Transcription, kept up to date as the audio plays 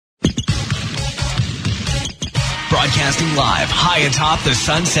Broadcasting live high atop the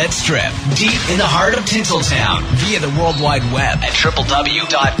Sunset Strip, deep in the heart of Tinseltown, via the World Wide Web at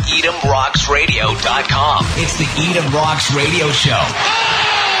www.EdomRocksRadio.com. It's the Edom Rocks Radio Show.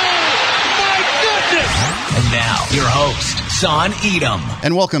 And now, your host, Son Edom.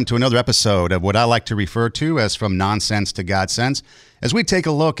 And welcome to another episode of what I like to refer to as From Nonsense to God Sense, as we take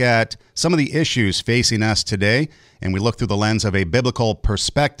a look at some of the issues facing us today, and we look through the lens of a biblical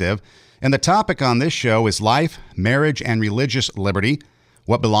perspective. And the topic on this show is life, marriage, and religious liberty,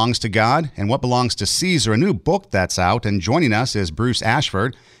 what belongs to God and what belongs to Caesar, a new book that's out. And joining us is Bruce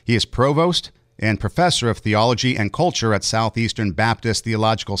Ashford. He is provost and professor of theology and culture at Southeastern Baptist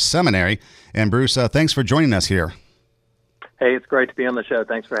Theological Seminary. And Bruce, thanks for joining us here. Hey, it's great to be on the show.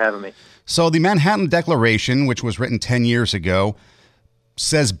 Thanks for having me. So the Manhattan Declaration, which was written 10 years ago,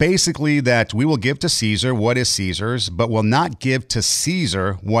 says basically that we will give to Caesar what is Caesar's, but will not give to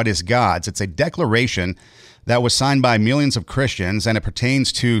Caesar what is God's. It's a declaration that was signed by millions of Christians, and it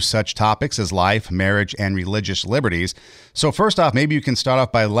pertains to such topics as life, marriage, and religious liberties. So first off, maybe you can start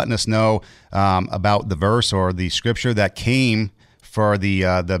off by letting us know about the verse or the scripture that came for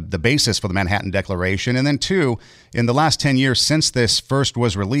the basis for the Manhattan Declaration. And then two, in the last 10 years since this first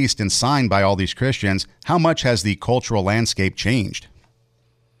was released and signed by all these Christians, how much has the cultural landscape changed?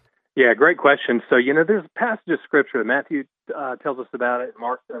 Yeah, great question. So, there's a passage of scripture that Matthew tells us about it,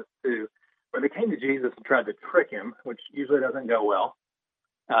 Mark does too, where they came to Jesus and tried to trick him, which usually doesn't go well.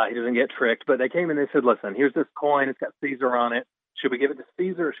 He doesn't get tricked, but they came and they said, listen, here's this coin, it's got Caesar on it. Should we give it to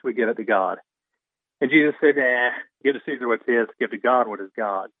Caesar or should we give it to God? And Jesus said, give to Caesar what's his, give to God what is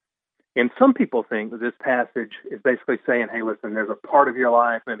God. And some people think that this passage is basically saying, hey, listen, there's a part of your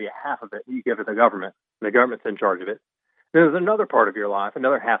life, maybe a half of it, you give it to the government, and the government's in charge of it. There's another part of your life,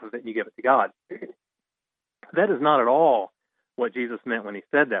 another half of it, and you give it to God. That is not at all what Jesus meant when he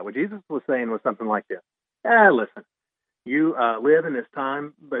said that. What Jesus was saying was something like this. Listen, you live in this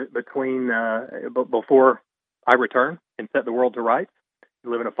time before I return and set the world to rights.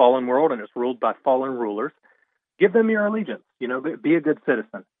 You live in a fallen world, and it's ruled by fallen rulers. Give them your allegiance. Be a good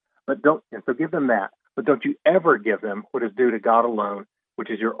citizen. So give them that. But don't you ever give them what is due to God alone,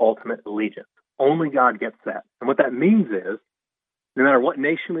 which is your ultimate allegiance. Only God gets that. And what that means is, no matter what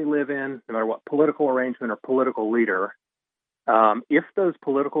nation we live in, no matter what political arrangement or political leader, if those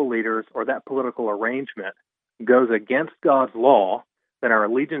political leaders or that political arrangement goes against God's law, then our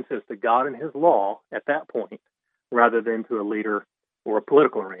allegiance is to God and his law at that point, rather than to a leader or a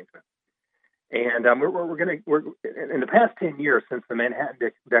political arrangement. And we're in the past 10 years since the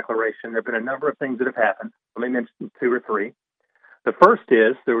Manhattan Declaration, there have been a number of things that have happened. Let me mention two or three. The first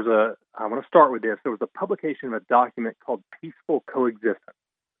is, I want to start with this, there was a publication of a document called Peaceful Coexistence,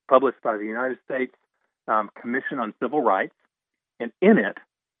 published by the United States Commission on Civil Rights. And in it,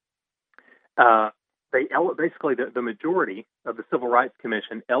 basically the majority of the Civil Rights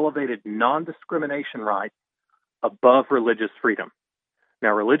Commission elevated non-discrimination rights above religious freedom.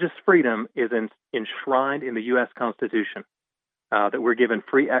 Now, religious freedom is enshrined in the U.S. Constitution, that we're given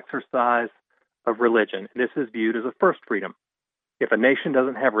free exercise of religion. This is viewed as a first freedom. If a nation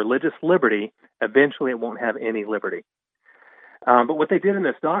doesn't have religious liberty, eventually it won't have any liberty. But what they did in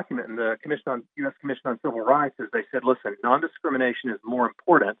this document, in the U.S. Commission on Civil Rights, is they said, listen, non-discrimination is more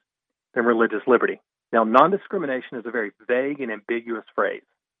important than religious liberty. Now, non-discrimination is a very vague and ambiguous phrase,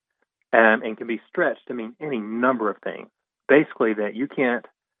 and can be stretched to mean any number of things. Basically, that you can't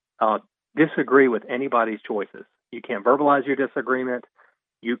disagree with anybody's choices. You can't verbalize your disagreement.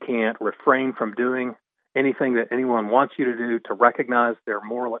 You can't refrain from doing anything that anyone wants you to do to recognize their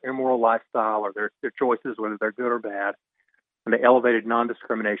moral or immoral lifestyle or their choices, whether they're good or bad. And they elevated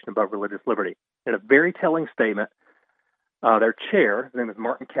non-discrimination above religious liberty. In a very telling statement, their chair, his name is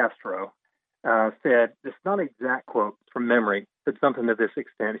Martin Castro, said, this is not an exact quote from memory, said something to this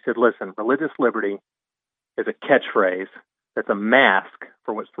extent. He said, listen, religious liberty is a catchphrase that's a mask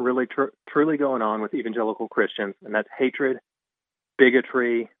for what's really truly going on with evangelical Christians, and that's hatred,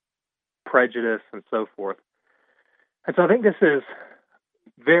 bigotry, prejudice, and so forth. And so I think this is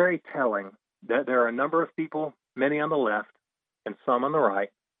very telling that there are a number of people, many on the left and some on the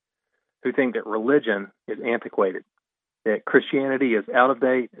right, who think that religion is antiquated, that Christianity is out of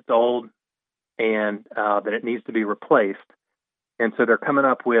date, it's old, and that it needs to be replaced. And so they're coming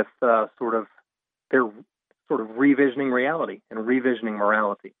up with they're revisioning reality and revisioning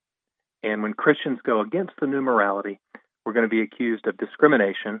morality. And when Christians go against the new morality, we're going to be accused of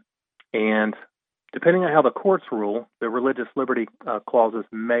discrimination. And depending on how the courts rule, the religious liberty clauses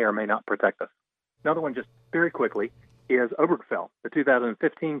may or may not protect us. Another one, just very quickly, is Obergefell, the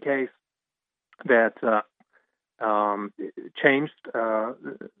 2015 case that changed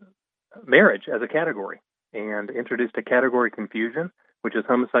marriage as a category. and introduced a category confusion, which is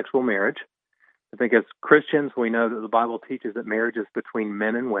homosexual marriage. I think as Christians, we know that the Bible teaches that marriage is between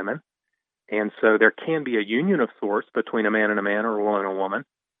men and women. And so there can be a union of sorts between a man and a man or a woman and a woman,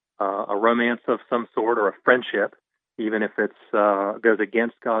 a romance of some sort or a friendship, even if it goes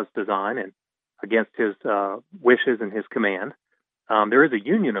against God's design and against his wishes and his command. There is a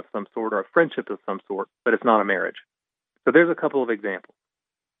union of some sort or a friendship of some sort, but it's not a marriage. So there's a couple of examples.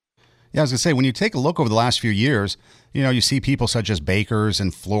 Yeah, I was going to say, when you take a look over the last few years, you see people such as bakers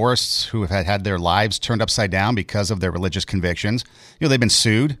and florists who have had their lives turned upside down because of their religious convictions. They've been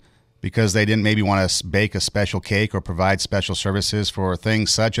sued because they didn't maybe want to bake a special cake or provide special services for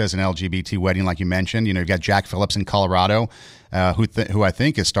things such as an LGBT wedding, like you mentioned. You've got Jack Phillips in Colorado, who I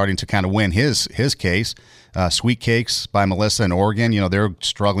think is starting to kind of win his case. Sweet Cakes by Melissa in Oregon, they're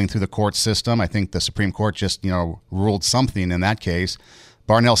struggling through the court system. I think the Supreme Court just, ruled something in that case.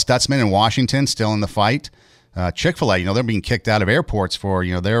 Barnell Stutzman in Washington still in the fight. Chick-fil-A, they're being kicked out of airports for,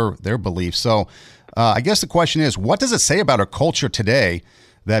 their beliefs. So I guess the question is, what does it say about our culture today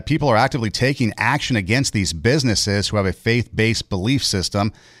that people are actively taking action against these businesses who have a faith-based belief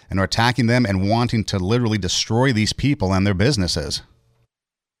system and are attacking them and wanting to literally destroy these people and their businesses?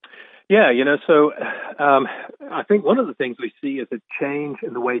 Yeah, so I think one of the things we see is a change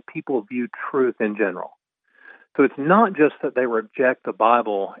in the way people view truth in general. So it's not just that they reject the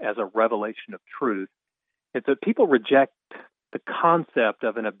Bible as a revelation of truth. It's that people reject the concept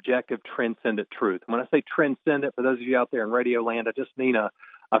of an objective, transcendent truth. And when I say transcendent, for those of you out there in radio land, I just mean a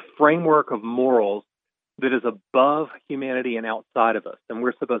framework of morals that is above humanity and outside of us, and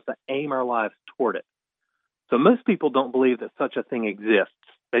we're supposed to aim our lives toward it. So most people don't believe that such a thing exists.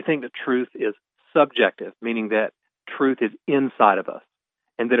 They think that truth is subjective, meaning that truth is inside of us,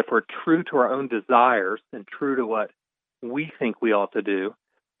 and that if we're true to our own desires and true to what we think we ought to do,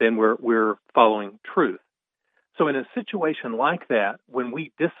 then we're following truth. So in a situation like that, when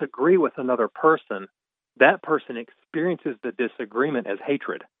we disagree with another person, that person experiences the disagreement as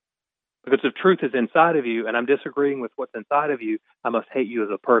hatred. Because if truth is inside of you and I'm disagreeing with what's inside of you, I must hate you as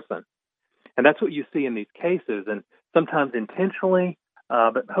a person. And that's what you see in these cases. And sometimes intentionally,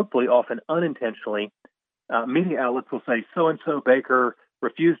 but hopefully often unintentionally, media outlets will say, so-and-so baker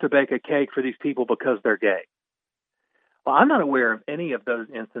refused to bake a cake for these people because they're gay. Well, I'm not aware of any of those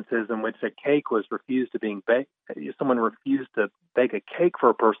instances in which a cake was refused to being baked. Someone refused to bake a cake for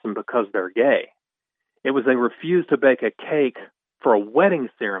a person because they're gay. It was they refused to bake a cake for a wedding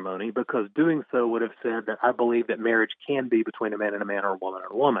ceremony because doing so would have said that I believe that marriage can be between a man and a man or a woman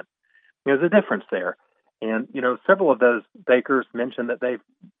and a woman. There's a difference there. And, several of those bakers mentioned that they've,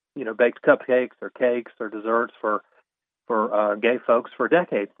 baked cupcakes or cakes or desserts for gay folks for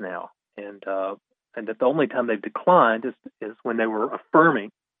decades now. And that the only time they've declined is when they were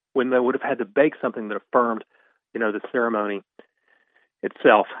affirming, when they would have had to bake something that affirmed, the ceremony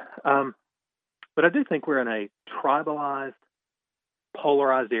itself. But I do think we're in a tribalized,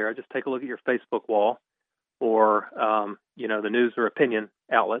 polarized era. Just take a look at your Facebook wall or, the news or opinion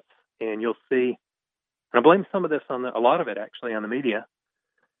outlets, and you'll see, and I blame some of this a lot of it actually on the media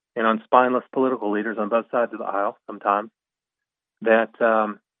and on spineless political leaders on both sides of the aisle sometimes, that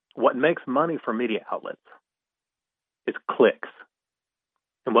what makes money for media outlets is clicks.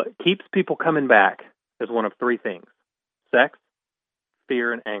 And what keeps people coming back is one of three things: sex,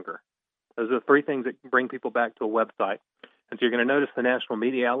 fear, and anger. Those are the three things that bring people back to a website. And so you're going to notice the national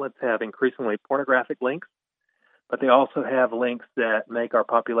media outlets have increasingly pornographic links, but they also have links that make our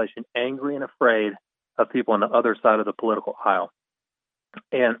population angry and afraid of people on the other side of the political aisle.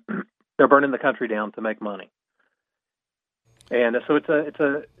 And they're burning the country down to make money. And so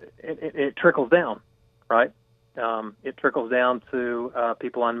it trickles down, right? It trickles down to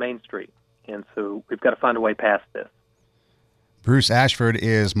people on Main Street. And so we've got to find a way past this. Bruce Ashford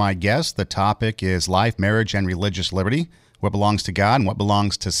is my guest. The topic is life, marriage, and religious liberty. What belongs to God and what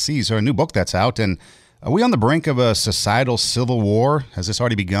belongs to Caesar, a new book that's out. And are we on the brink of a societal civil war? Has this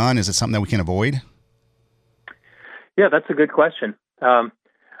already begun? Is it something that we can avoid? Yeah, that's a good question.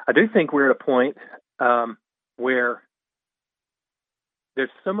 I do think we're at a point where there's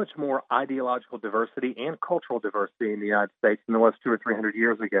so much more ideological diversity and cultural diversity in the United States than there was 200 or 300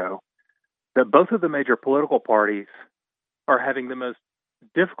 years ago, that both of the major political parties are having the most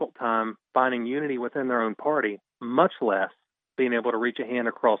difficult time finding unity within their own party, much less being able to reach a hand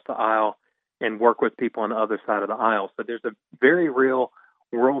across the aisle and work with people on the other side of the aisle. So there's a very real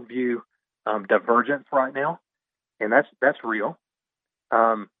worldview divergence right now, and that's real.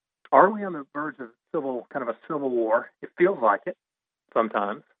 Are we on the verge of a civil war? It feels like it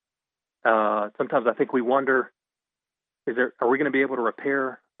sometimes. Sometimes I think we wonder, are we going to be able to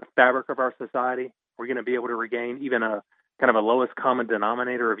repair the fabric of our society We're going to be able to regain even a kind of a lowest common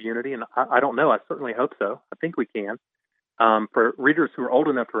denominator of unity. And I don't know. I certainly hope so. I think we can. For readers who are old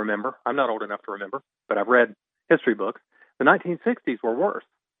enough to remember, I'm not old enough to remember, but I've read history books. The 1960s were worse.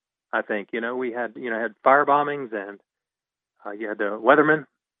 I think, we had fire bombings, and you had the Weathermen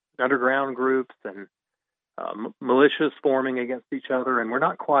underground groups and militias forming against each other, and we're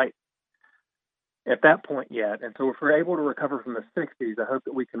not quite at that point yet. And so if we're able to recover from the 60s, I hope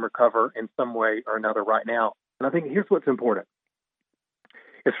that we can recover in some way or another right now. And I think here's what's important.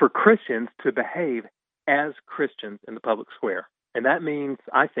 It's for Christians to behave as Christians in the public square. And that means,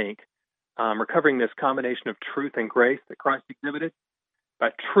 I think, recovering this combination of truth and grace that Christ exhibited. By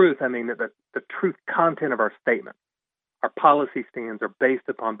truth, I mean that the truth content of our statements, our policy stands are based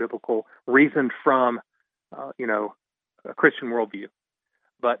upon biblical, reasoned from, a Christian worldview.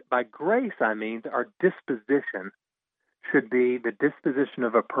 But by grace, I mean our disposition should be the disposition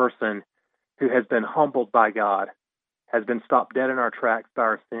of a person who has been humbled by God, has been stopped dead in our tracks by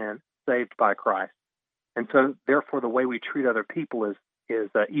our sin, saved by Christ. And so, therefore, the way we treat other people is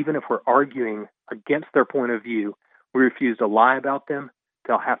even if we're arguing against their point of view, we refuse to lie about them,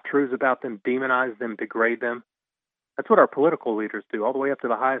 tell half-truths about them, demonize them, degrade them. That's what our political leaders do, all the way up to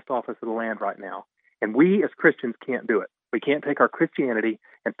the highest office of the land right now. And we as Christians can't do it. We can't take our Christianity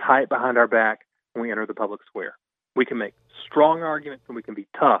and tie it behind our back when we enter the public square. We can make strong arguments and we can be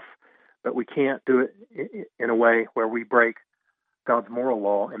tough, but we can't do it in a way where we break God's moral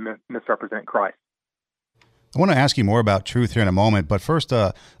law and misrepresent Christ. I want to ask you more about truth here in a moment, but first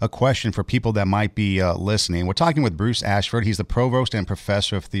a question for people that might be listening. We're talking with Bruce Ashford. He's the provost and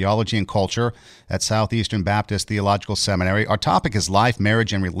professor of theology and culture at Southeastern Baptist Theological Seminary. Our topic is life,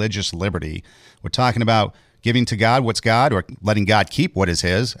 marriage, and religious liberty. We're talking about giving to God what's God, or letting God keep what is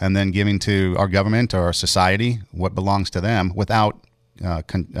his, and then giving to our government or our society what belongs to them without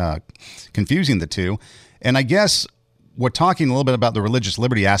confusing the two. And I guess we're talking a little bit about the religious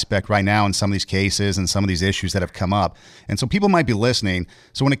liberty aspect right now in some of these cases and some of these issues that have come up. And so people might be listening.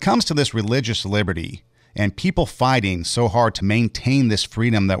 So when it comes to this religious liberty and people fighting so hard to maintain this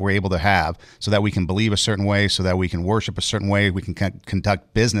freedom that we're able to have so that we can believe a certain way, so that we can worship a certain way, we can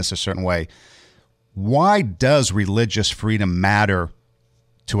conduct business a certain way, why does religious freedom matter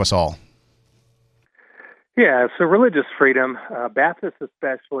to us all? Yeah, so religious freedom, Baptists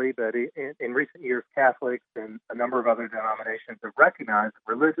especially, but in recent years, Catholics and a number of other denominations have recognized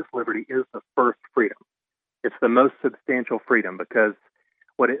that religious liberty is the first freedom. It's the most substantial freedom because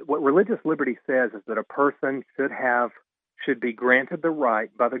what religious liberty says is that a person should be granted the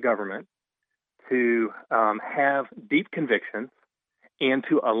right by the government to have deep convictions and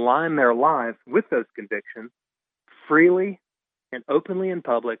to align their lives with those convictions freely and openly in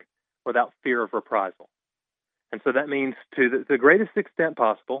public without fear of reprisal. And so that means to the greatest extent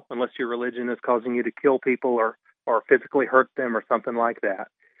possible, unless your religion is causing you to kill people or physically hurt them or something like that,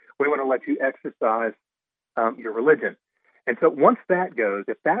 we want to let you exercise your religion. And so once that goes,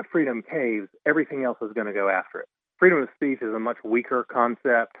 if that freedom caves, everything else is going to go after it. Freedom of speech is a much weaker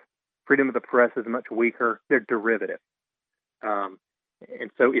concept. Freedom of the press is much weaker. They're derivative.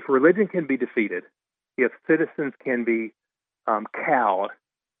 And so if religion can be defeated, if citizens can be cowed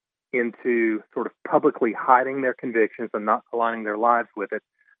into sort of publicly hiding their convictions and not aligning their lives with it,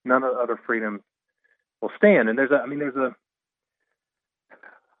 none of the other freedoms will stand. And I'll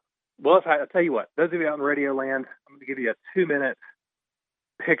tell you what, those of you out in Radio Land, I'm going to give you a 2-minute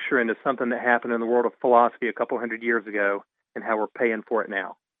picture into something that happened in the world of philosophy a couple hundred years ago and how we're paying for it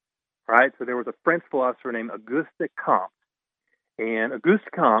now. All right? So there was a French philosopher named Auguste Comte, and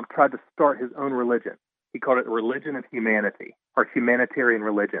Auguste Comte tried to start his own religion. He called it religion of humanity, or humanitarian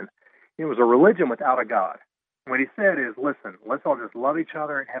religion. It was a religion without a God. What he said is, listen, let's all just love each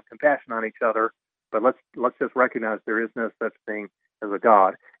other and have compassion on each other, but let's just recognize there is no such thing as a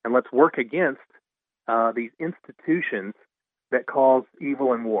God, and let's work against these institutions that cause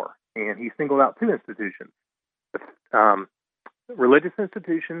evil and war. And he singled out 2 institutions, religious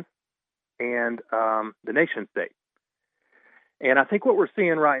institutions and the nation state. And I think what we're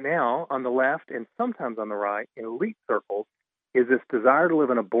seeing right now on the left and sometimes on the right in elite circles is this desire to live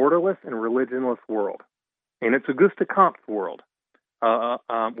in a borderless and religionless world. And it's Auguste Comte's world,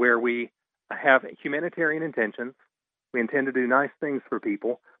 where we have humanitarian intentions. We intend to do nice things for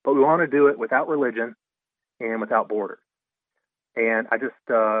people, but we want to do it without religion and without borders. And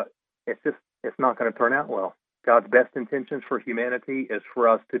it's not going to turn out well. God's best intentions for humanity is for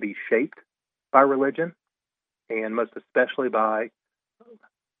us to be shaped by religion, and most especially by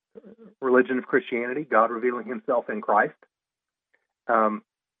religion of Christianity, God revealing himself in Christ.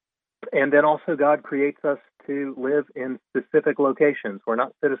 And then also God creates us to live in specific locations. We're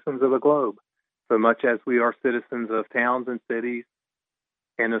not citizens of the globe. so much as we are citizens of towns and cities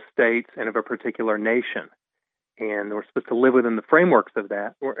and of states and of a particular nation. And we're supposed to live within the frameworks of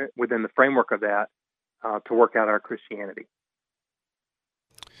that, or within the framework of that, to work out our Christianity.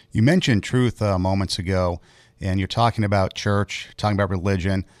 You mentioned truth moments ago, and you're talking about church, talking about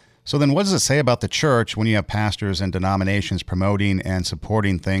religion. So then what does it say about the church when you have pastors and denominations promoting and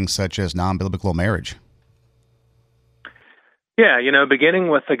supporting things such as non-biblical marriage? Yeah, beginning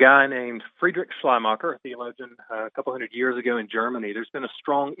with a guy named Friedrich Schleiermacher, a theologian a couple hundred years ago in Germany, there's been a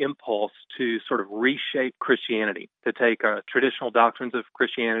strong impulse to sort of reshape Christianity, to take traditional doctrines of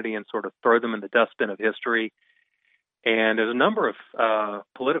Christianity and sort of throw them in the dustbin of history. And there's a number of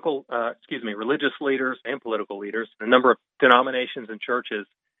religious leaders and political leaders, a number of denominations and churches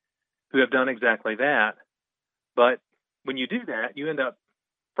who have done exactly that. But when you do that, you end up,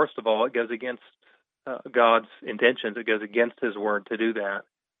 first of all, it goes against God's intentions. It goes against His word to do that.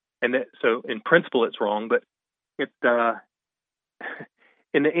 And so in principle, it's wrong, but in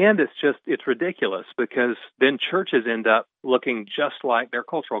the end, it's ridiculous, because then churches end up looking just like their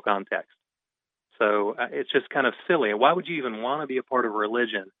cultural context. So it's just kind of silly. Why would you even want to be a part of a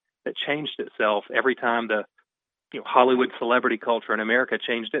religion that changed itself every time the Hollywood celebrity culture in America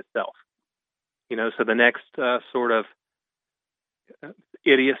changed itself? So the next sort of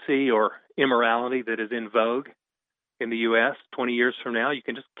idiocy or immorality that is in vogue in the U.S. 20 years from now, you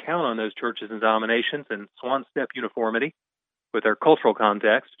can just count on those churches and denominations and swan step uniformity with their cultural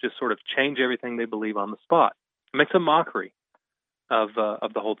context, just sort of change everything they believe on the spot. It makes a mockery of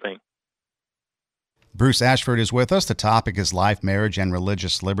the whole thing. Bruce Ashford is with us. The topic is life, marriage, and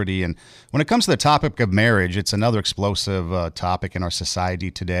religious liberty. And when it comes to the topic of marriage, it's another explosive topic in our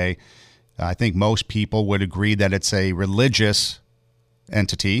society today. I think most people would agree that it's a religious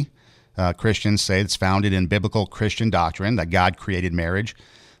entity. Christians say it's founded in biblical Christian doctrine, that God created marriage.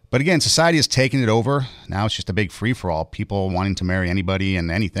 But again, society has taken it over. Now it's just a big free-for-all, people wanting to marry anybody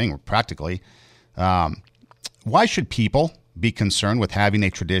and anything, practically. Why should people be concerned with having a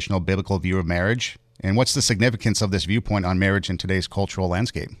traditional biblical view of marriage? And what's the significance of this viewpoint on marriage in today's cultural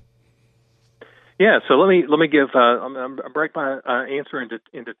landscape? Yeah, so let me give I'm break my answer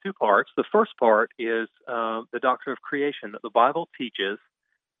into two parts. The first part is the doctrine of creation, that the Bible teaches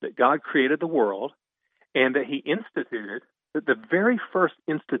that God created the world and that He instituted that the very first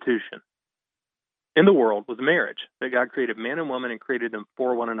institution in the world was marriage. That God created man and woman and created them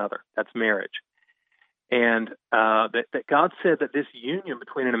for one another. That's marriage. And that God said that this union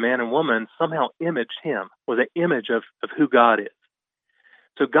between a man and woman somehow imaged Him, was an image of who God is.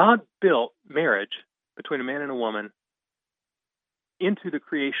 So God built marriage between a man and a woman into the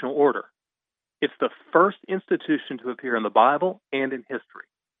creational order. It's the first institution to appear in the Bible and in history.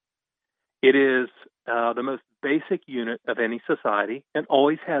 It is the most basic unit of any society and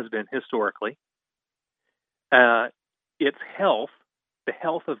always has been historically. Its health, the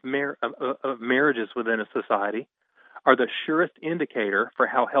health of marriages within a society, are the surest indicator for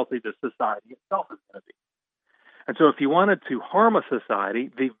how healthy the society itself is going to be. And so if you wanted to harm a society,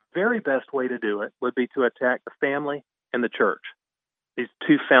 the very best way to do it would be to attack the family and the church, these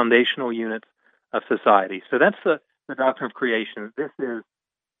two foundational units of society. So that's the doctrine of creation. This is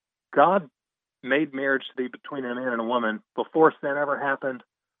God made marriage to be between a man and a woman before sin ever happened,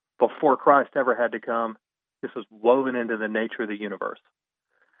 before Christ ever had to come. This was woven into the nature of the universe.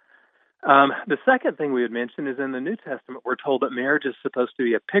 The second thing we would mention is in the New Testament, we're told that marriage is supposed to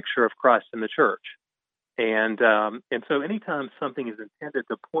be a picture of Christ in the church. And so anytime something is intended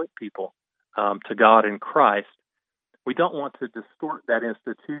to point people to God and Christ, we don't want to distort that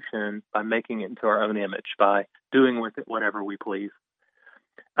institution by making it into our own image, by doing with it whatever we please.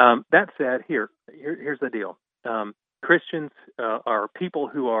 That said, here's the deal. Christians are people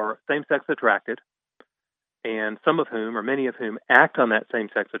who are same-sex attracted, and some of whom, or many of whom, act on that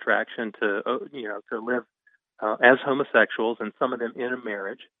same-sex attraction to live as homosexuals, and some of them in a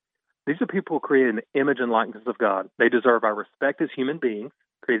marriage. These are people created in the image and likeness of God. They deserve our respect as human beings,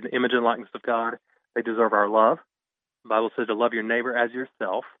 created in the image and likeness of God. They deserve our love. The Bible says to love your neighbor as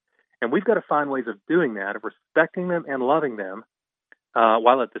yourself. And we've got to find ways of doing that, of respecting them and loving them,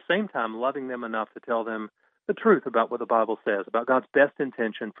 while at the same time loving them enough to tell them the truth about what the Bible says, about God's best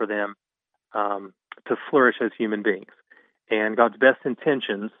intention for them to flourish as human beings. And God's best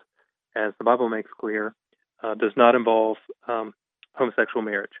intentions, as the Bible makes clear, does not involve homosexual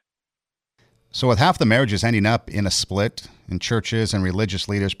marriage. So with half the marriages ending up in a split, and churches and religious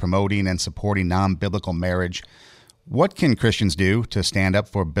leaders promoting and supporting non-biblical marriage, what can Christians do to stand up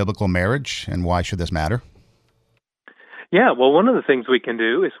for biblical marriage, and why should this matter? Yeah, well, one of the things we can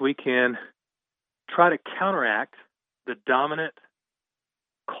do is we can try to counteract the dominant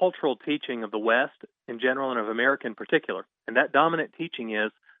cultural teaching of the West in general and of America in particular. And that dominant teaching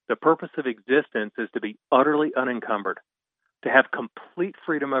is the purpose of existence is to be utterly unencumbered, to have complete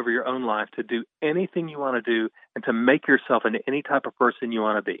freedom over your own life, to do anything you want to do, and to make yourself into any type of person you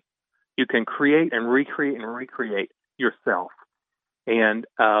want to be. You can create and recreate yourself. And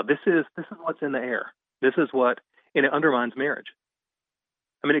this is what's in the air. This is what, and it undermines marriage.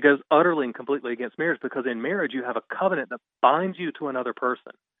 I mean, it goes utterly and completely against marriage, because in marriage you have a covenant that binds you to another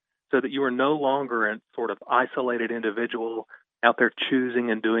person so that you are no longer a sort of isolated individual out there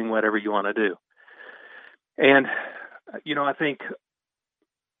choosing and doing whatever you want to do. And, I think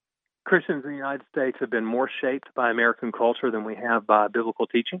Christians in the United States have been more shaped by American culture than we have by biblical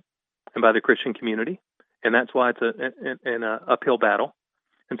teaching and by the Christian community. And that's why it's an uphill battle.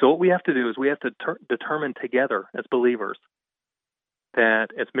 And so what we have to do is we have to determine together as believers, that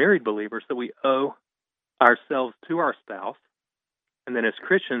as married believers, that we owe ourselves to our spouse, and then as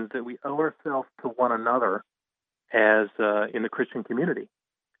Christians that we owe ourselves to one another as in the Christian community.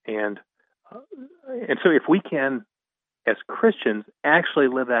 And so if we can, as Christians, actually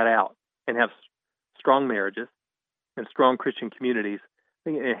live that out and have strong marriages and strong Christian communities, I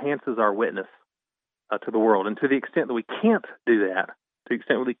think it enhances our witness to the world. And to the extent that we can't do that, to the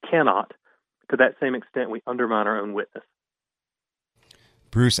extent that we cannot, to that same extent we undermine our own witness.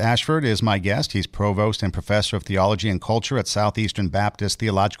 Bruce Ashford is my guest. He's provost and professor of theology and culture at Southeastern Baptist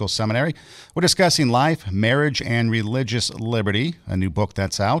Theological Seminary. We're discussing life, marriage, and religious liberty, a new book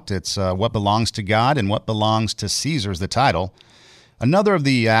that's out. It's What Belongs to God and What Belongs to Caesar is the title. Another of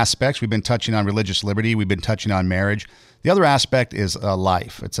the aspects, we've been touching on religious liberty, we've been touching on marriage. The other aspect is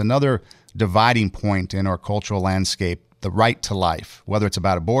life. It's another dividing point in our cultural landscape, the right to life, whether it's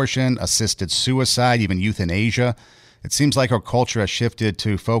about abortion, assisted suicide, even euthanasia. It seems like our culture has shifted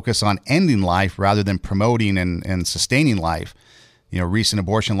to focus on ending life rather than promoting and sustaining life. Recent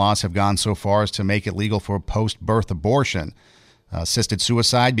abortion laws have gone so far as to make it legal for post-birth abortion. Assisted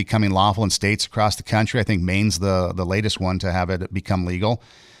suicide becoming lawful in states across the country. I think Maine's the latest one to have it become legal.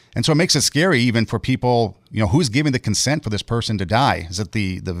 And so it makes it scary even for people, who's giving the consent for this person to die? Is it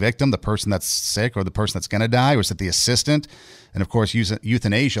the victim, the person that's sick, or the person that's going to die, or is it the assistant? And of course,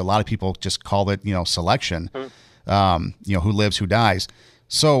 euthanasia, a lot of people just call it, selection. Who lives, who dies.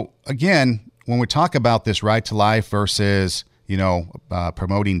 So again, when we talk about this right to life versus,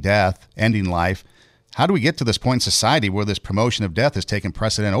 promoting death, ending life, how do we get to this point in society where this promotion of death is taking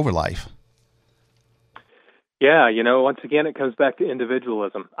precedent over life? Yeah, once again, it comes back to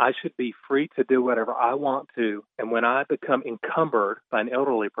individualism. I should be free to do whatever I want to. And when I become encumbered by an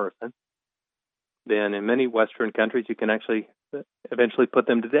elderly person, then in many Western countries, you can actually eventually put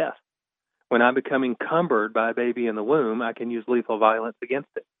them to death. When I become encumbered by a baby in the womb, I can use lethal violence against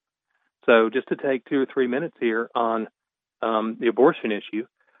it. So just to take 2 or 3 minutes here on the abortion issue,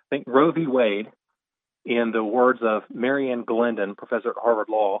 I think Roe v. Wade, in the words of Marianne Glendon, professor at Harvard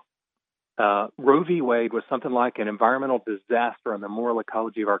Law, Roe v. Wade was something like an environmental disaster on the moral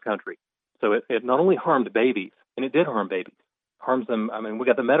ecology of our country. So it not only harmed babies, and it did harm babies, harms them. I mean, we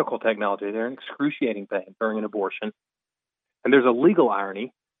got the medical technology. They're in excruciating pain during an abortion. And there's a legal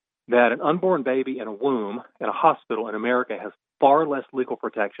irony that an unborn baby in a womb in a hospital in America has far less legal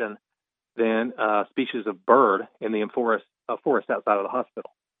protection than a species of bird in the forest outside of the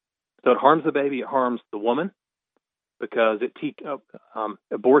hospital. So it harms the baby, it harms the woman, because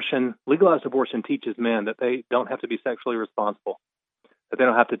legalized abortion teaches men that they don't have to be sexually responsible, that they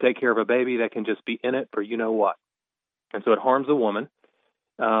don't have to take care of a baby, they can just be in it for what. And so it harms the woman.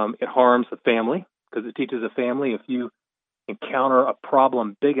 It harms the family, because it teaches a family if you encounter a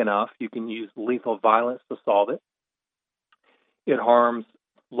problem big enough, you can use lethal violence to solve it. It harms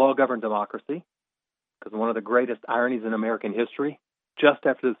law-governed democracy, because one of the greatest ironies in American history, just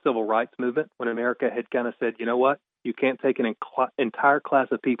after the Civil Rights Movement, when America had kind of said, you can't take an entire class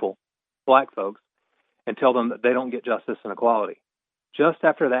of people, black folks, and tell them that they don't get justice and equality. Just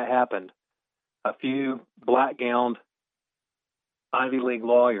after that happened, a few black-gowned Ivy League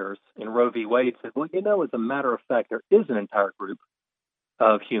lawyers in Roe v. Wade said, as a matter of fact, there is an entire group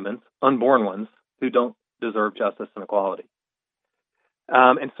of humans, unborn ones, who don't deserve justice and equality.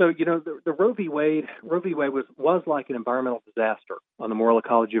 And so, the Roe v. Wade was like an environmental disaster on the moral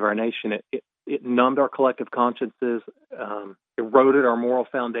ecology of our nation. It numbed our collective consciences, eroded our moral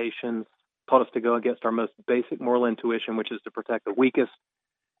foundations, taught us to go against our most basic moral intuition, which is to protect the weakest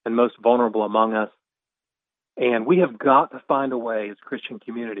and most vulnerable among us. And we have got to find a way as a Christian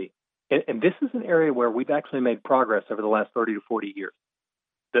community. And this is an area where we've actually made progress over the last 30 to 40 years.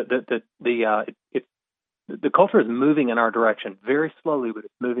 The culture is moving in our direction, very slowly, but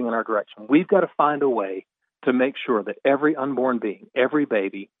it's moving in our direction. We've got to find a way to make sure that every unborn being, every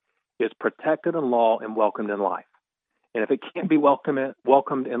baby, is protected in law and welcomed in life. And if it can't be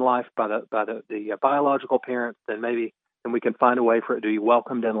welcomed in life by the biological parents, then we can find a way for it to be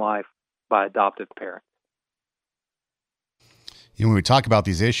welcomed in life by adoptive parents. When we talk about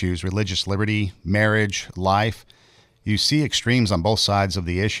these issues, religious liberty, marriage, life, you see extremes on both sides of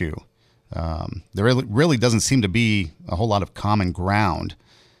the issue. There really doesn't seem to be a whole lot of common ground.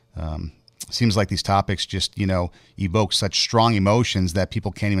 Seems like these topics just, evoke such strong emotions that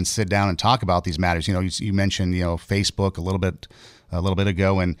people can't even sit down and talk about these matters. You mentioned, Facebook a little bit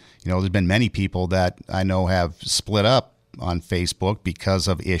ago, and, there's been many people that I know have split up on Facebook because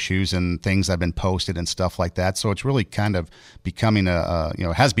of issues and things that have been posted and stuff like that. So it's really kind of becoming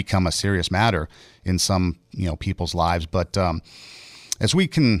has become a serious matter in some, people's lives. But as we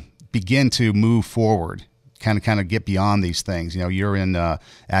can begin to move forward, kind of get beyond these things. You're in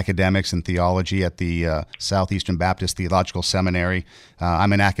academics and theology at the Southeastern Baptist Theological Seminary.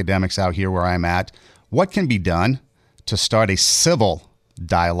 I'm in academics out here where I'm at. What can be done to start a civil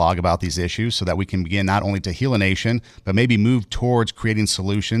dialogue about these issues so that we can begin not only to heal a nation, but maybe move towards creating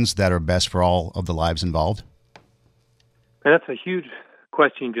solutions that are best for all of the lives involved? And that's a huge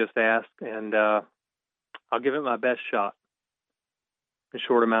question you just asked, and I'll give it my best shot in a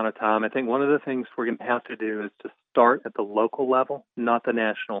short amount of time. I think one of the things we're going to have to do is to start at the local level, not the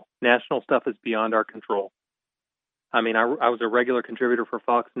national. National stuff is beyond our control. I mean, I was a regular contributor for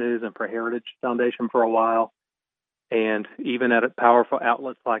Fox News and for Heritage Foundation for a while. And even at powerful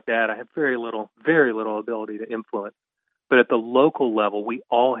outlets like that, I have very little ability to influence. But at the local level, we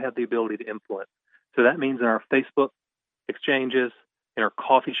all have the ability to influence. So that means in our Facebook exchanges, in our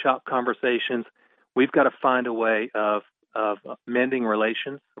coffee shop conversations, we've got to find a way of mending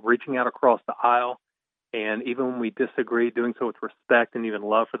relations, reaching out across the aisle, and even when we disagree, doing so with respect and even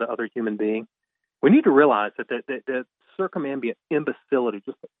love for the other human being. We need to realize that circumambient imbecility,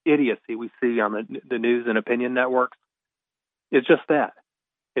 just the idiocy we see on the news and opinion networks, is just that.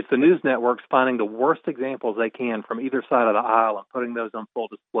 It's the news networks finding the worst examples they can from either side of the aisle and putting those on full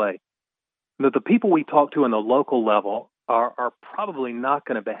display. But the people we talk to on the local level are probably not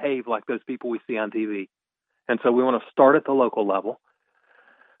going to behave like those people we see on TV. And so we want to start at the local level.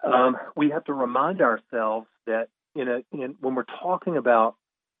 We have to remind ourselves that when we're talking about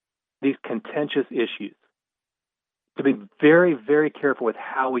these contentious issues, to be very, very careful with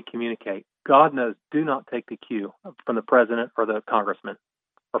how we communicate. God knows, do not take the cue from the president or the congressman,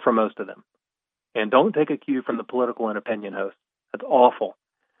 or from most of them. And don't take a cue from the political and opinion hosts. That's awful.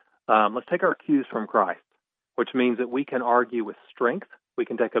 Let's take our cues from Christ, which means that we can argue with strength. We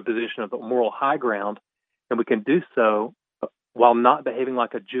can take a position of the moral high ground, and we can do so while not behaving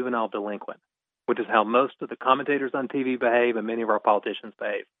like a juvenile delinquent, which is how most of the commentators on TV behave and many of our politicians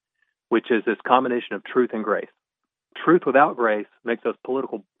behave, which is this combination of truth and grace. Truth without grace makes us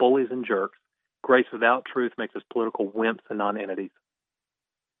political bullies and jerks. Grace without truth makes us political wimps and non-entities.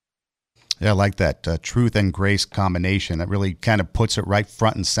 Yeah, I like that truth and grace combination. That really kind of puts it right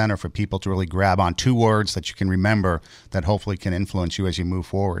front and center for people to really grab on. Two words that you can remember that hopefully can influence you as you move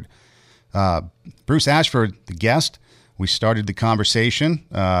forward. Bruce Ashford, the guest. We started the conversation.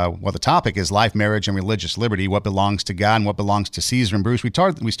 The topic is life, marriage, and religious liberty, what belongs to God and what belongs to Caesar. And Bruce, we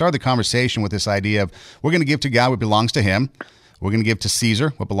started the conversation with this idea of we're going to give to God what belongs to him. We're going to give to Caesar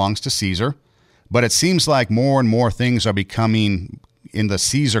what belongs to Caesar. But it seems like more and more things are becoming in the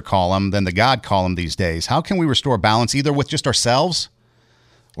Caesar column than the God column these days. How can we restore balance either with just ourselves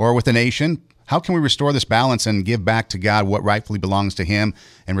or with the nation? How can we restore this balance and give back to God what rightfully belongs to him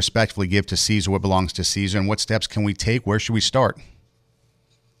and respectfully give to Caesar what belongs to Caesar? And what steps can we take? Where should we start?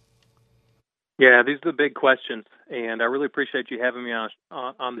 Yeah, these are the big questions. And I really appreciate you having me on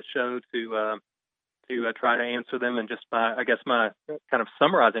the show to try to answer them. And just my kind of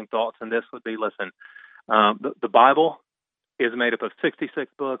summarizing thoughts on this would be, listen, the Bible is made up of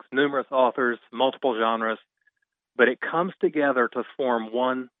 66 books, numerous authors, multiple genres, but it comes together to form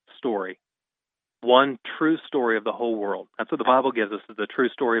one story. One true story of the whole world. That's what the Bible gives us, is the true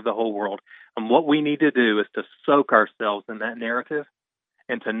story of the whole world. And what we need to do is to soak ourselves in that narrative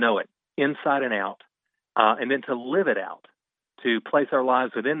and to know it inside and out, and then to live it out, to place our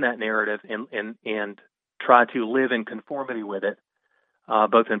lives within that narrative and try to live in conformity with it,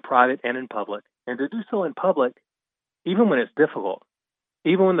 both in private and in public. And to do so in public, even when it's difficult,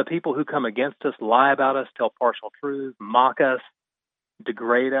 even when the people who come against us lie about us, tell partial truths, mock us,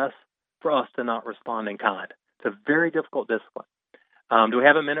 degrade us, for us to not respond in kind. It's a very difficult discipline. Do we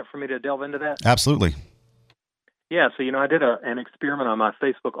have a minute for me to delve into that? Absolutely. Yeah, so, I did an experiment on my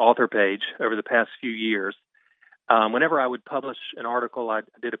Facebook author page over the past few years. Whenever I would publish an article, I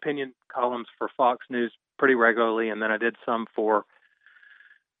did opinion columns for Fox News pretty regularly, and then I did some for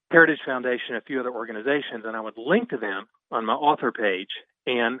Heritage Foundation, a few other organizations, and I would link to them on my author page,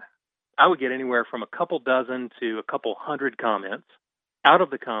 and I would get anywhere from a couple dozen to a couple hundred comments. Out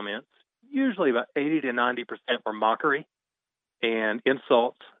of the comments, usually about 80 to 90% were mockery and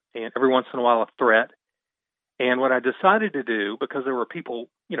insults, and every once in a while a threat. And what I decided to do, because there were people,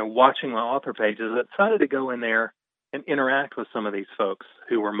 watching my author pages, I decided to go in there and interact with some of these folks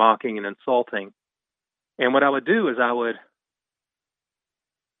who were mocking and insulting. And what I would do is I would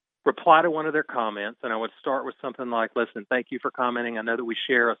reply to one of their comments, and I would start with something like, listen, thank you for commenting. I know that we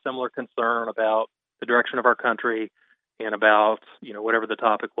share a similar concern about the direction of our country and about, whatever the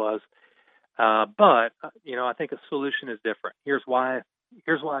topic was. But I think a solution is different. Here's why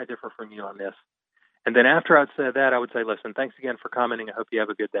I differ from you on this. And then after I'd said that, I would say, listen, thanks again for commenting. I hope you have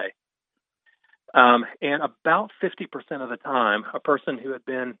a good day. And about 50% of the time, a person who had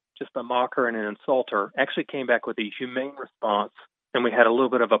been just a mocker and an insulter actually came back with a humane response, and we had a little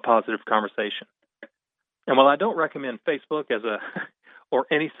bit of a positive conversation. And while I don't recommend Facebook or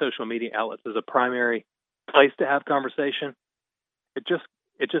any social media outlets as a primary place to have conversation, it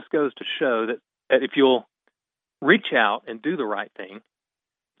just goes to show that if you'll reach out and do the right thing,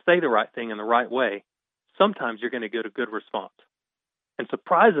 say the right thing in the right way, sometimes you're going to get a good response. And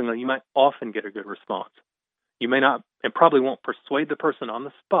surprisingly, you might often get a good response. You may not, and probably won't persuade the person on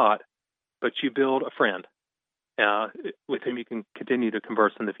the spot, but you build a friend with whom you can continue to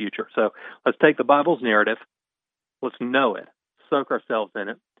converse in the future. So let's take the Bible's narrative, let's know it, soak ourselves in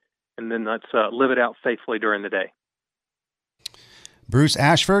it, and then let's live it out faithfully during the day. Bruce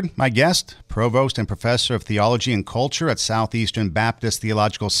Ashford, my guest, Provost and Professor of Theology and Culture at Southeastern Baptist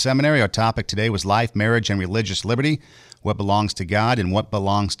Theological Seminary. Our topic today was life, marriage, and religious liberty, what belongs to God and what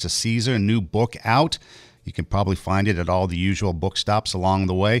belongs to Caesar. A new book out. You can probably find it at all the usual book stops along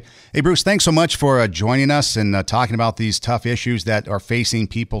the way. Hey, Bruce, thanks so much for joining us and talking about these tough issues that are facing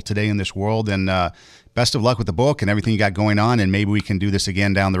people today in this world. And best of luck with the book and everything you got going on, and maybe we can do this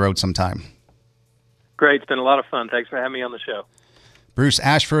again down the road sometime. Great. It's been a lot of fun. Thanks for having me on the show. Bruce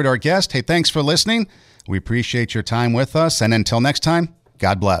Ashford, our guest. Hey, thanks for listening. We appreciate your time with us. And until next time,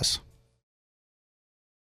 God bless.